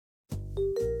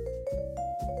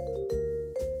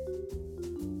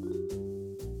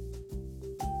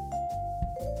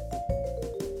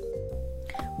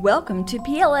Welcome to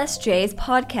PLSJ's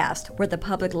podcast, where the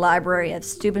Public Library of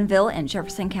Steubenville and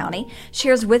Jefferson County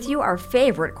shares with you our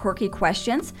favorite quirky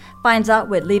questions, finds out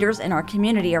what leaders in our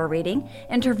community are reading,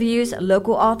 interviews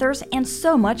local authors, and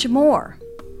so much more.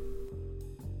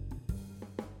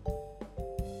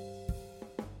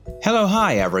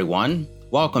 Hi everyone.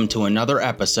 Welcome to another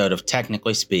episode of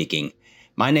Technically Speaking.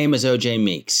 My name is OJ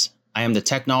Meeks. I am the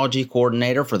Technology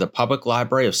Coordinator for the Public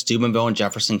Library of Steubenville and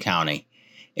Jefferson County.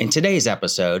 In today's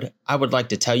episode, I would like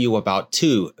to tell you about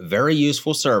two very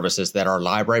useful services that our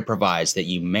library provides that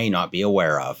you may not be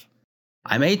aware of.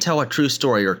 I may tell a true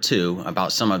story or two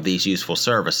about some of these useful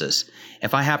services.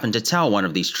 If I happen to tell one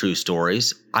of these true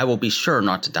stories, I will be sure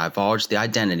not to divulge the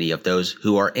identity of those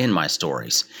who are in my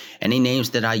stories. Any names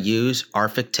that I use are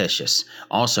fictitious.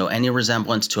 Also, any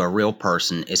resemblance to a real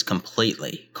person is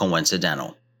completely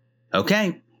coincidental.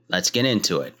 Okay, let's get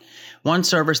into it. One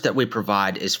service that we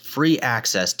provide is free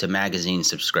access to magazine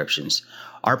subscriptions.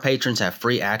 Our patrons have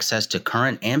free access to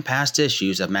current and past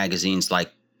issues of magazines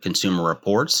like Consumer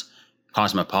Reports,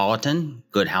 Cosmopolitan,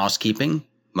 Good Housekeeping,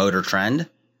 Motor Trend,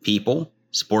 People,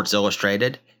 Sports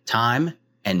Illustrated, Time,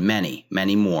 and many,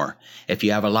 many more. If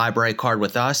you have a library card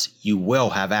with us, you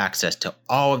will have access to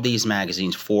all of these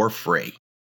magazines for free.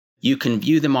 You can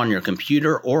view them on your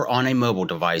computer or on a mobile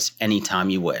device anytime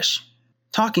you wish.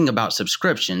 Talking about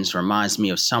subscriptions reminds me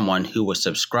of someone who was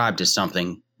subscribed to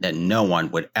something that no one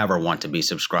would ever want to be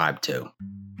subscribed to.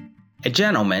 A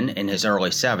gentleman in his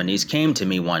early 70s came to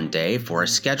me one day for a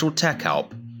scheduled tech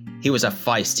help. He was a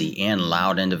feisty and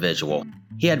loud individual.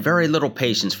 He had very little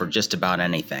patience for just about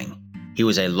anything. He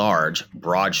was a large,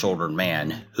 broad-shouldered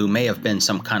man who may have been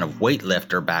some kind of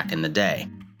weightlifter back in the day.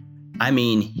 I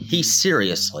mean, he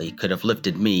seriously could have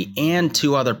lifted me and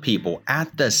two other people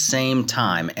at the same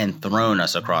time and thrown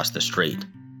us across the street,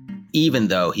 even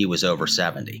though he was over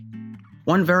 70.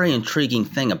 One very intriguing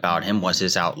thing about him was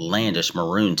his outlandish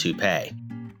maroon toupee.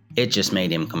 It just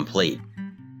made him complete.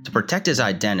 To protect his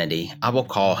identity, I will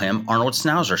call him Arnold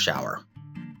Schnauzershower.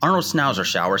 Arnold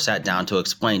Schnauzershower sat down to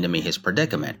explain to me his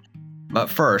predicament.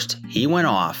 But first, he went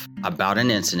off about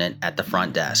an incident at the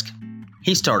front desk.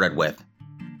 He started with,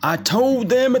 "I told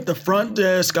them at the front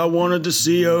desk I wanted to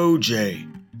see OJ.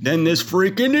 Then this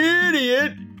freaking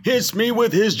idiot hits me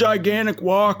with his gigantic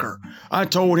walker. I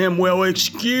told him, well,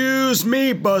 excuse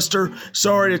me, Buster.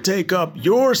 Sorry to take up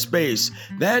your space.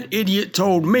 That idiot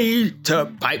told me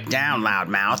to pipe down,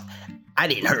 loudmouth. I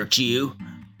didn't hurt you.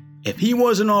 If he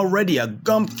wasn't already a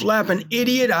gum-flapping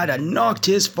idiot, I'd have knocked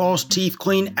his false teeth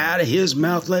clean out of his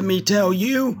mouth, let me tell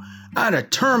you. I'd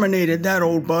have terminated that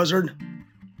old buzzard."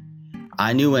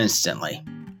 I knew instantly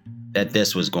that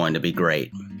this was going to be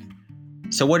great.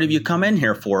 "So what have you come in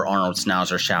here for, Arnold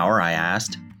Schnauzershower?" I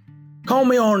asked. "Call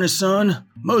me Arnie, son.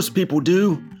 Most people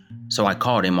do." So I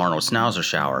called him Arnold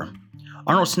Schnauzershower.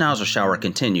 Arnold Schnauzershower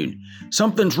continued,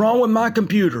 "Something's wrong with my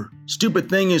computer. Stupid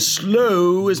thing is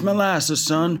slow as molasses,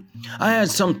 son. I had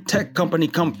some tech company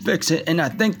come fix it, and I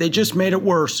think they just made it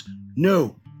worse.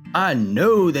 No, I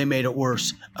know they made it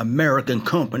worse. American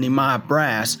company, my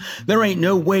brass. There ain't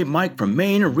no way Mike from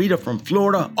Maine or Rita from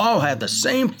Florida all have the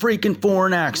same freaking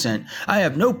foreign accent. I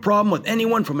have no problem with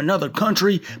anyone from another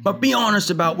country, but be honest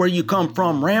about where you come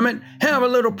from, ram it. Have a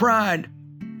little pride."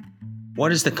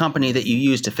 "What is the company that you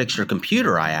use to fix your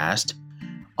computer?" I asked.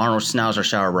 Arnold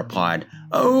Schnauzershower replied,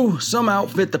 "Oh, some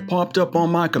outfit that popped up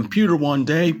on my computer one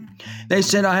day. They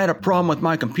said I had a problem with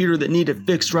my computer that needed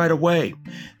fixed right away.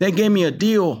 They gave me a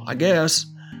deal, I guess.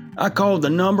 I called the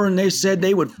number and they said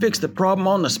they would fix the problem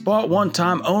on the spot one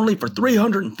time only for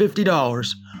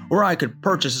 $350, or I could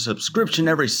purchase a subscription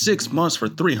every 6 months for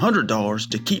 $300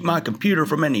 to keep my computer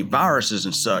from any viruses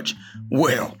and such.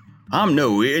 Well, I'm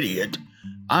no idiot.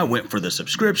 I went for the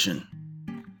subscription."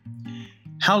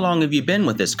 "How long have you been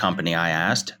with this company?" I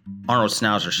asked. Arnold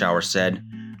Schnauzershower said,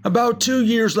 "About 2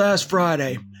 years last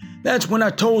Friday. That's when I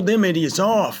told them idiots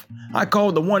off. I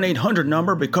called the 1-800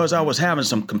 number because I was having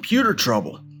some computer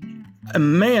trouble.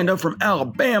 Amanda from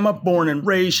Alabama, born and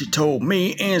raised, she told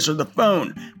me, answered the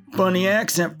phone. Funny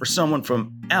accent for someone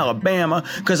from Alabama,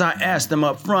 because I asked them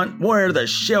up front, where the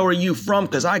shell are you from,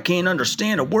 because I can't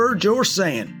understand a word you're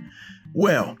saying.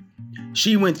 Well,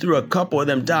 she went through a couple of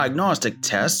them diagnostic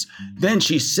tests. Then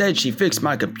she said she fixed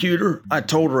my computer. I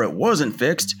told her it wasn't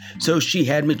fixed, so she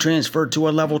had me transferred to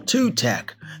a level 2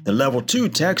 tech. The level 2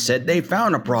 tech said they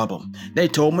found a problem. They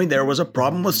told me there was a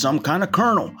problem with some kind of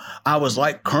kernel. I was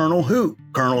like, Colonel who?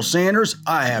 Colonel Sanders?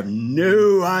 I have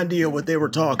no idea what they were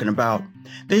talking about.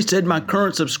 They said my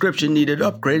current subscription needed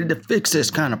upgraded to fix this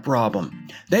kind of problem.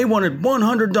 They wanted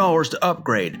 $100 to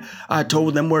upgrade. I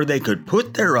told them where they could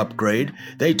put their upgrade.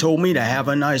 They told me to have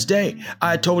a nice day.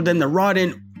 I told them to write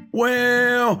in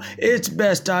Well, it's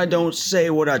best I don't say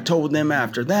what I told them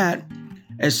after that.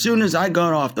 As soon as I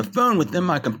got off the phone with them,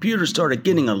 my computer started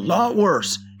getting a lot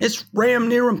worse. It's damn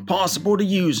near impossible to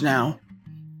use now.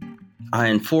 I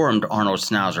informed Arnold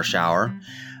Schnauzershower.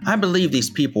 I believe these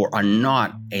people are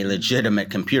not a legitimate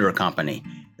computer company.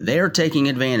 They are taking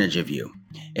advantage of you.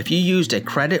 If you used a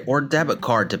credit or debit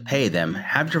card to pay them,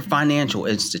 have your financial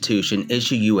institution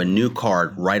issue you a new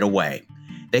card right away.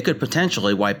 They could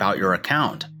potentially wipe out your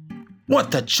account.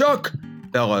 What the chuck?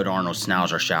 Bellowed Arnold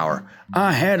Schnauzershower.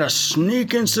 I had a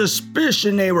sneaking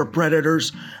suspicion they were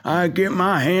predators. I get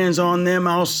my hands on them,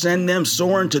 I'll send them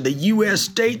soaring to the U.S.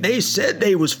 state they said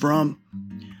they was from.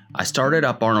 I started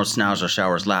up Arnold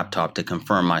Schnauzershower's laptop to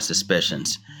confirm my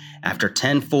suspicions. After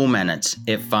 10 full minutes,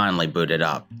 it finally booted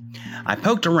up. I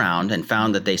poked around and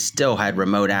found that they still had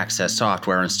remote access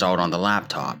software installed on the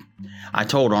laptop. I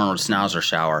told Arnold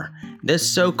Schnauzershower, this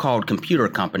so-called computer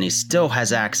company still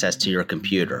has access to your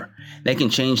computer. They can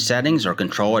change settings or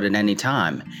control it at any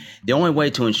time. The only way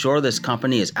to ensure this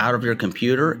company is out of your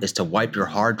computer is to wipe your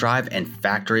hard drive and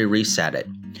factory reset it.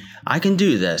 I can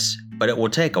do this, but it will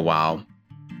take a while.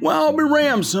 Well, I'll be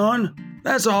rammed, son.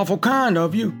 That's awful kind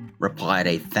of you, replied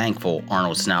a thankful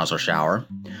Arnold Schnauzershower.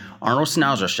 Arnold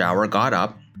Schnauzershower got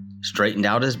up, straightened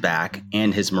out his back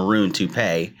and his maroon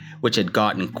toupee, which had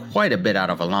gotten quite a bit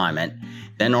out of alignment.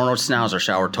 Then Arnold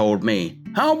Schnauzershower told me,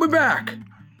 I'll be back.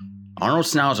 Arnold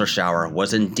Schnauzershower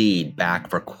was indeed back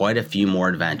for quite a few more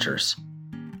adventures.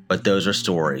 But those are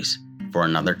stories for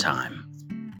another time.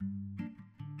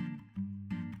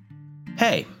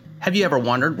 Hey, have you ever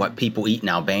wondered what people eat in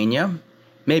Albania?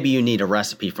 Maybe you need a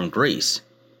recipe from Greece.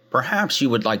 Perhaps you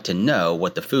would like to know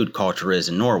what the food culture is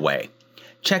in Norway.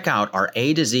 Check out our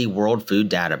A to Z World Food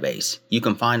Database. You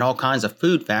can find all kinds of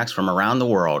food facts from around the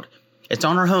world. It's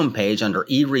on our homepage under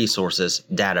e-resources,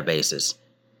 databases.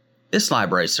 This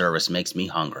library service makes me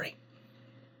hungry.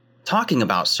 Talking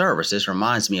about services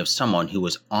reminds me of someone who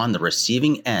was on the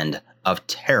receiving end of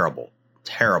terrible,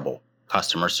 terrible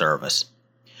customer service.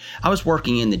 I was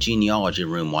working in the genealogy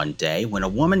room one day when a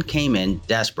woman came in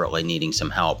desperately needing some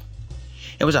help.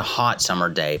 It was a hot summer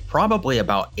day, probably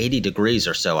about 80 degrees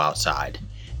or so outside.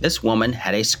 This woman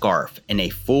had a scarf and a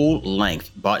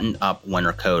full-length buttoned-up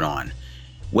winter coat on,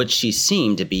 which she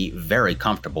seemed to be very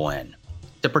comfortable in.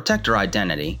 To protect her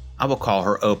identity, I will call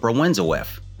her Oprah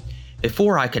Winslowith.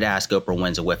 Before I could ask Oprah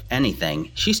Winslowith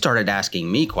anything, she started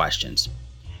asking me questions.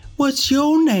 What's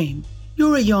your name?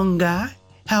 You're a young guy.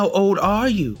 How old are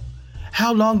you?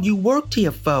 How long you worked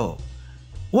here for?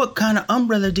 What kind of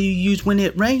umbrella do you use when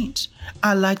it rains?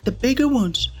 I like the bigger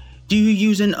ones. Do you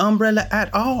use an umbrella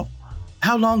at all?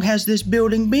 How long has this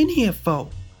building been here for?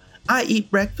 I eat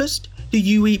breakfast. Do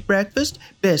you eat breakfast?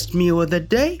 Best meal of the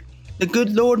day. The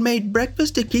good Lord made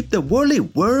breakfast to keep the woolly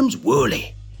worms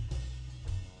woolly.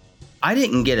 I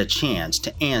didn't get a chance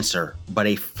to answer but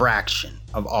a fraction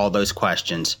of all those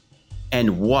questions.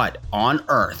 And what on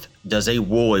earth does a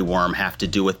woolly worm have to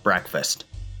do with breakfast?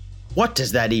 What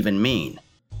does that even mean?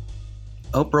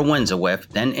 Oprah Winslowith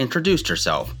then introduced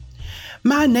herself.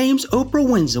 My name's Oprah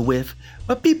Winslowith,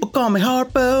 but people call me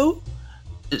Harpo.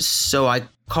 So I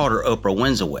called her Oprah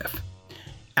Winslowith.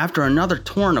 After another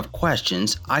torrent of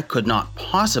questions I could not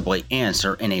possibly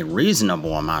answer in a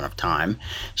reasonable amount of time,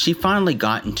 she finally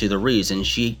got into the reason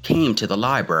she came to the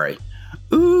library.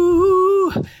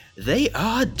 Ooh, they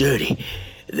are dirty.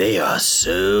 They are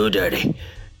so dirty.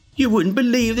 You wouldn't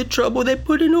believe the trouble they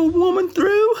put an old woman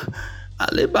through. I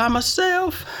live by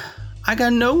myself. I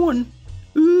got no one.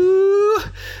 Ooh,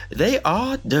 they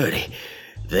are dirty.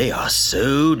 They are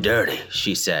so dirty,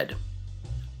 she said.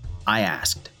 I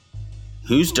asked,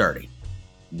 who's dirty?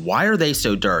 Why are they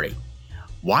so dirty?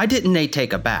 Why didn't they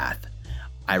take a bath?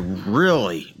 I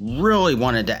really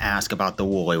wanted to ask about the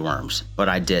woolly worms, but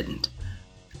I didn't.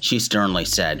 She sternly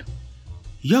said,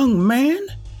 Young man,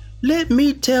 let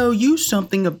me tell you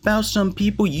something about some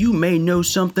people you may know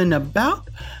something about,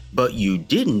 but you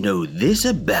didn't know this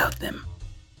about them.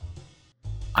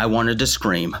 I wanted to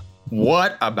scream,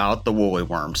 what about the woolly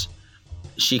worms?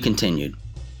 She continued,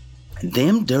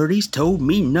 Them dirties told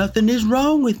me nothing is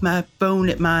wrong with my phone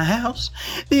at my house.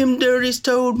 Them dirties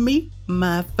told me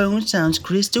my phone sounds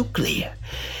crystal clear.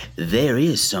 There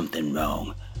is something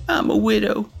wrong. I'm a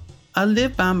widow. I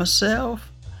live by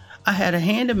myself. I had a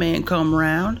handyman come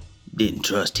round. Didn't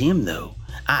trust him though.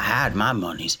 I hide my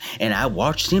monies, and I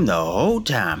watched him the whole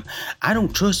time. I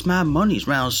don't trust my monies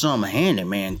round some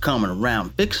handyman coming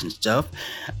around fixing stuff.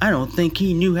 I don't think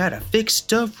he knew how to fix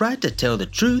stuff right, to tell the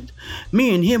truth.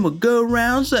 Me and him would go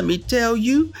rounds, let me tell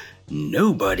you.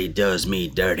 Nobody does me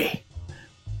dirty.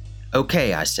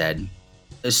 Okay, I said.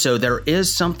 So there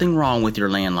is something wrong with your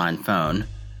landline phone.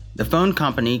 The phone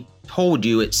company told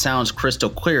you it sounds crystal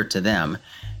clear to them.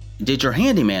 Did your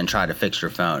handyman try to fix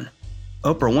your phone?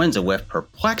 Oprah Winslowith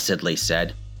perplexedly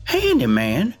said,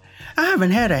 Handyman? I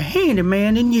haven't had a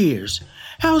handyman in years.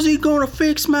 How's he gonna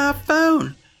fix my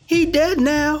phone? He dead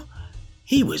now.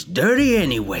 He was dirty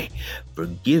anyway.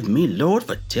 Forgive me, Lord,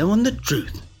 for telling the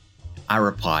truth. I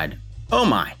replied, Oh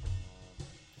my.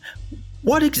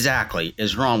 What exactly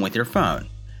is wrong with your phone?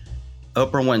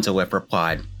 Oprah Winslowith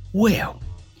replied, Well,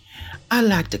 I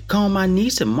like to call my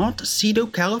niece in Montecito,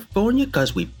 California,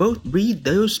 'cause we both read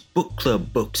those book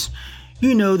club books.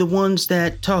 You know, the ones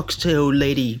that Talks to Old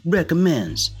Lady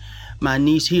recommends. My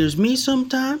niece hears me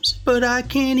sometimes, but I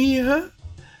can't hear her.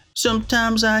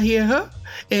 Sometimes I hear her,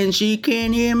 and she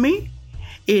can't hear me.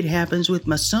 It happens with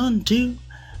my son, too.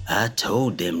 I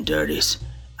told them dirties.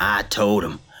 I told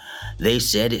them. They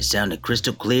said it sounded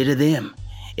crystal clear to them.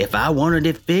 If I wanted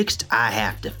it fixed, I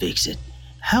have to fix it.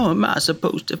 How am I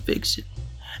supposed to fix it?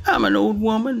 I'm an old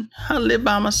woman. I live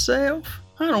by myself.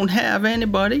 I don't have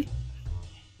anybody.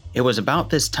 It was about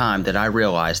this time that I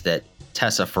realized that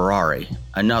Tessa Ferrari,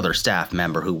 another staff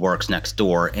member who works next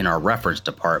door in our reference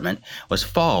department, was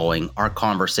following our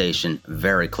conversation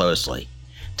very closely.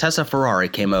 Tessa Ferrari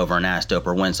came over and asked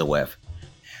Oprah Winslowith,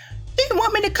 Do you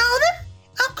want me to call them?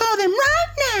 I'll call them right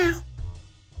now.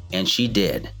 And she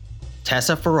did.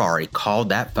 Tessa Ferrari called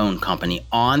that phone company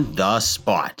on the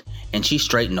spot, and she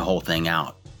straightened the whole thing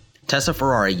out. Tessa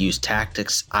Ferrari used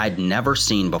tactics I'd never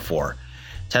seen before.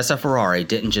 Tessa Ferrari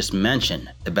didn't just mention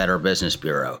the Better Business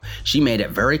Bureau. She made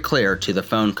it very clear to the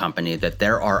phone company that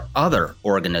there are other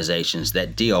organizations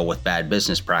that deal with bad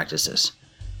business practices.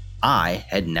 I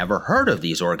had never heard of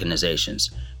these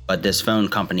organizations, but this phone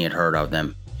company had heard of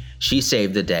them. She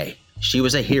saved the day. She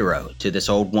was a hero to this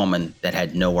old woman that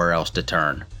had nowhere else to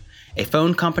turn. A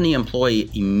phone company employee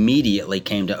immediately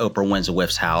came to Oprah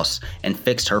Winslowith's house and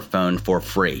fixed her phone for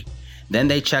free. Then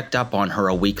they checked up on her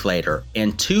a week later,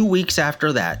 and 2 weeks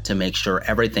after that to make sure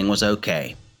everything was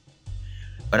okay.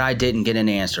 But I didn't get an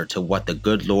answer to what the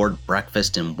good Lord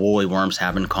breakfast and woolly worms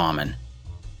have in common.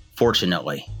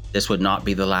 Fortunately, this would not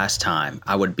be the last time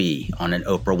I would be on an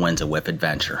Oprah Winslowith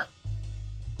adventure.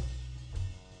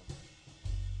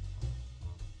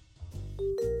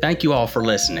 Thank you all for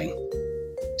listening.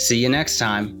 See you next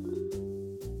time.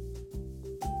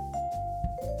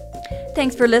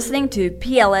 Thanks for listening to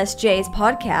PLSJ's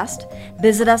podcast.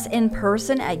 Visit us in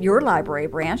person at your library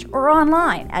branch or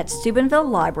online at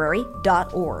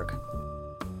steubenvillelibrary.org.